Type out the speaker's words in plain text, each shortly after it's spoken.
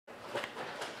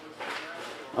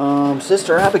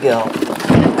Sister Abigail.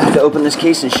 I had to open this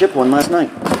case and ship one last night.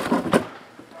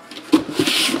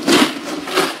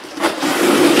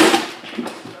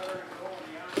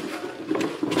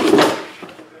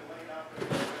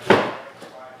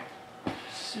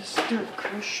 Sister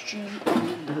Christian,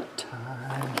 and the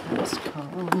time has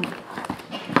come.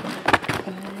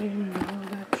 And you know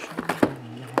that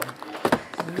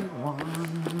you want to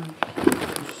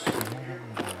say.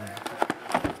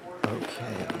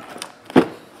 Okay.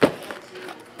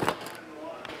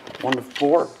 1 to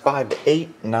 4, 5 to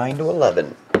 8, 9 to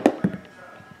 11.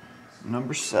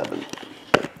 Number 7.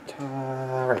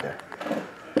 Right there.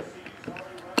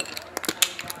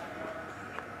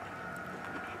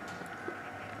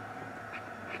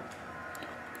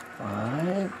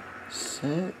 Five,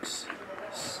 6,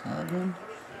 7,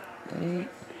 8,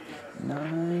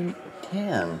 9,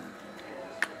 10.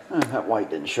 That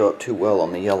white didn't show up too well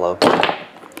on the yellow.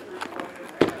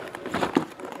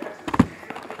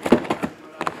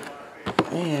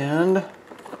 And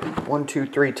 1, 2,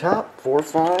 3 top, 4,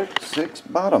 5, 6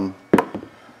 bottom.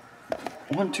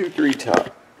 1, 2, 3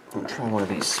 top. I'm gonna try one of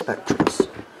these Spectras.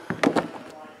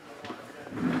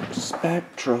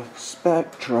 Spectra,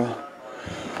 Spectra.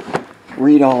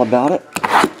 Read all about it.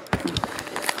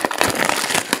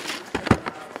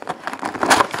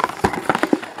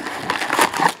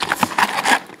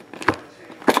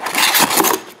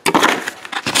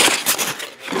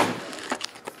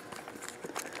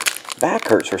 Back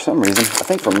hurts for some reason. I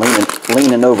think from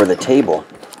leaning over the table.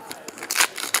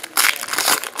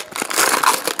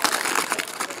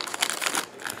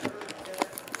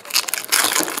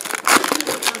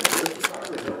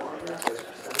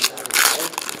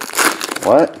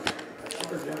 What?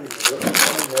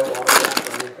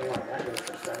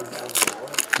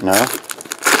 No.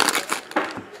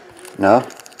 No.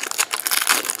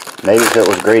 Maybe if it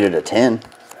was graded a 10.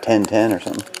 10, 10 or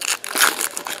something.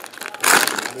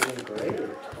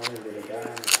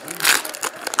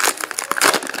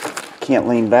 Can't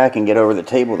lean back and get over the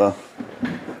table though.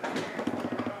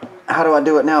 How do I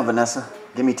do it now, Vanessa?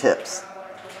 Give me tips.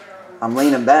 I'm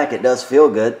leaning back, it does feel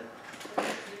good.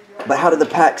 But how do the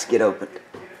packs get opened?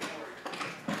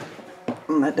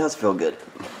 That does feel good.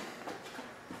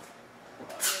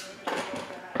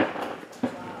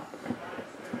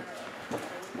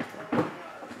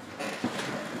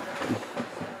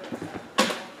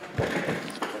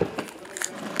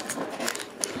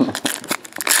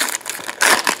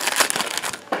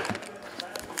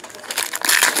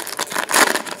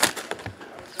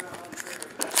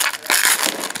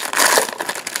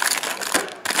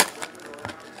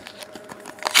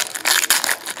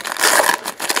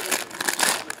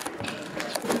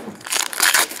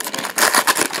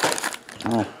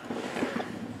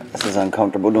 This is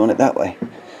uncomfortable doing it that way.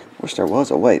 Wish there was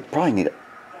a way. Probably need it.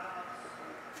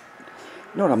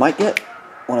 You know what I might get?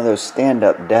 One of those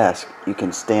stand-up desks you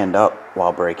can stand up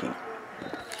while breaking.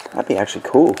 That'd be actually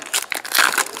cool.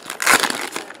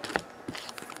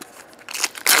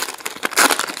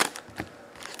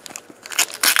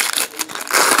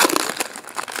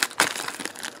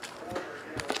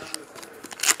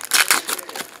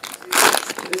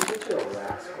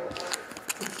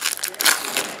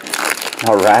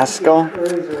 A rascal?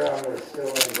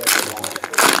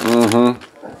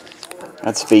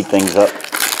 That'd speed things up.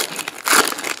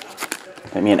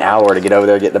 Take me an hour to get over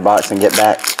there, get the box, and get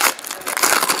back.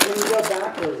 When you go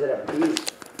backwards at a beat.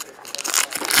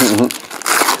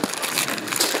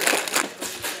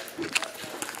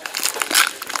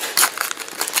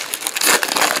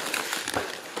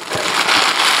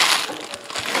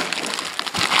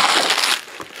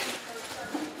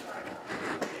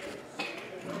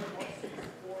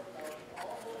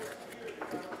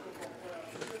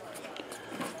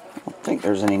 I don't think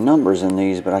there's any numbers in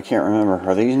these, but I can't remember.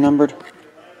 Are these numbered?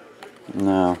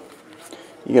 No.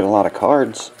 You get a lot of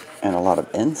cards and a lot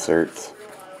of inserts.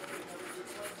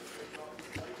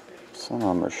 Some of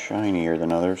them are shinier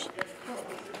than others.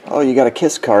 Oh, you got a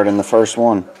kiss card in the first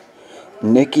one.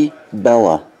 Nikki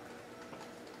Bella.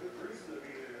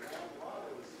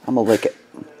 I'm gonna lick it.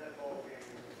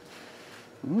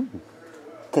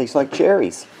 Tastes like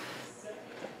cherries.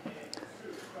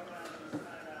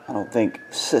 I don't think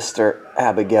Sister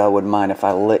Abigail would mind if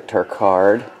I licked her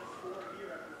card.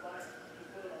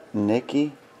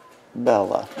 Nikki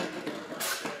Bella.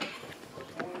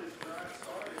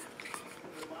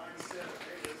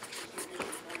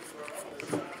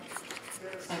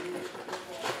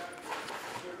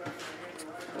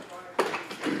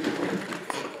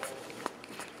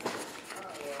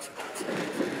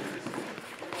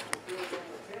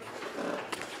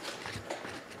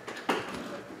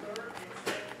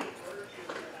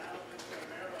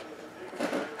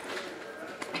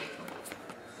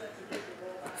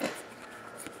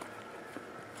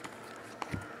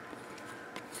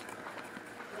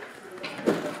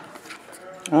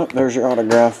 Oh, there's your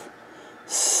autograph.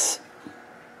 It's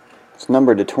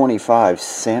numbered to 25.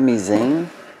 Sami Zayn.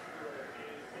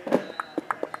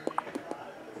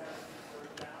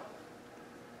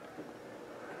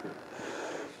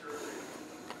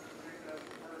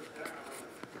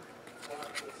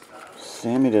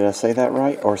 Sammy, did I say that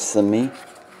right? Or Sami?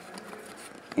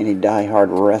 Any die-hard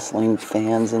wrestling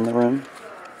fans in the room?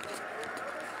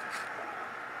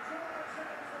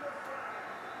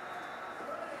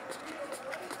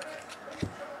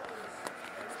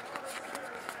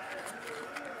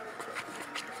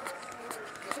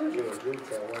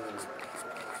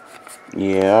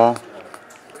 Yeah.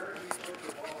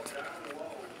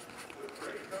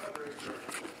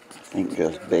 I think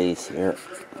just base here.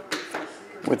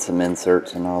 With some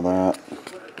inserts and all that.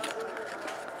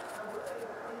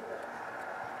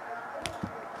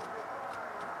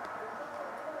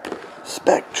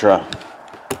 Spectra.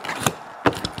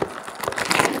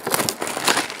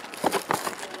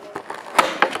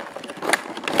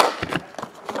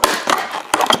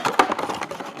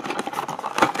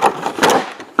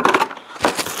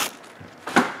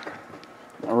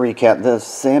 I'll recap this.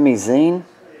 Sami Zayn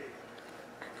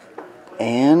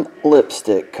and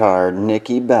lipstick card,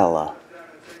 Nikki Bella.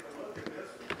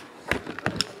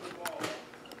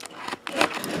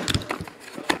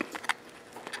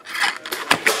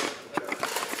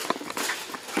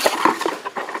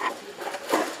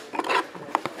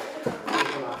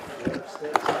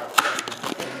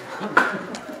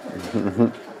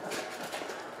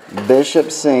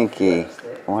 Bishop Sankey,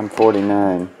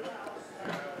 149.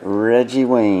 Reggie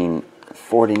Wayne,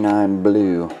 49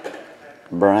 blue.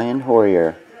 Brian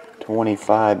Hoyer,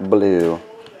 25 blue.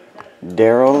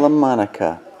 Daryl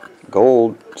LaMonica,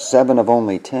 gold, 7 of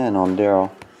only 10 on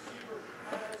Daryl.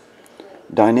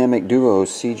 Dynamic duo,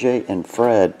 CJ and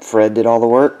Fred. Fred did all the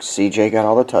work, CJ got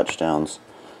all the touchdowns.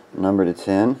 Number to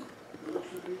 10.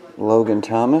 Logan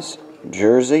Thomas,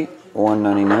 jersey,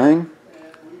 199.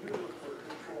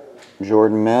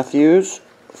 Jordan Matthews,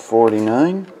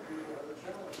 49.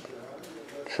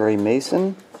 Trey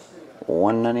Mason,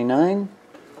 199.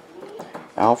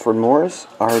 Alfred Morris,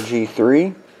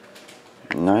 RG3,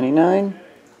 99.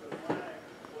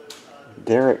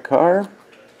 Derek Carr,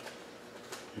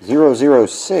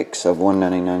 006 of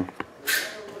 199.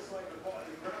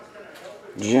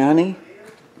 Johnny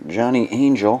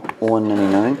Angel,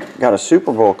 199. Got a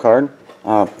Super Bowl card.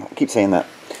 I keep saying that.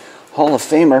 Hall of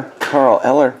Famer, Carl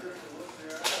Eller.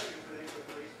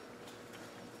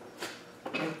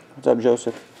 What's up,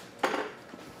 Joseph?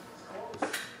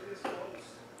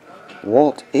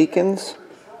 Walt Aikens,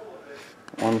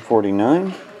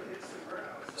 149.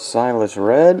 Silas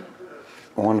Red,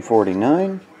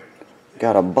 149.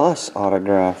 Got a bus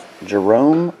autograph.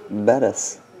 Jerome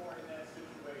Bettis.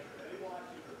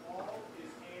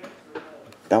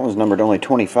 That one's numbered only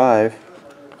 25.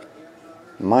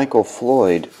 Michael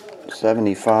Floyd,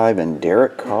 75. And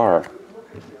Derek Carr.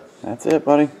 That's it,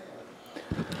 buddy.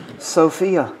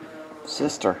 Sophia.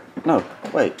 Sister. No,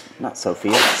 wait. Not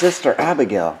Sophia. Sister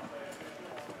Abigail.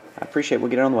 I appreciate it. We'll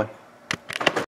get it on the way.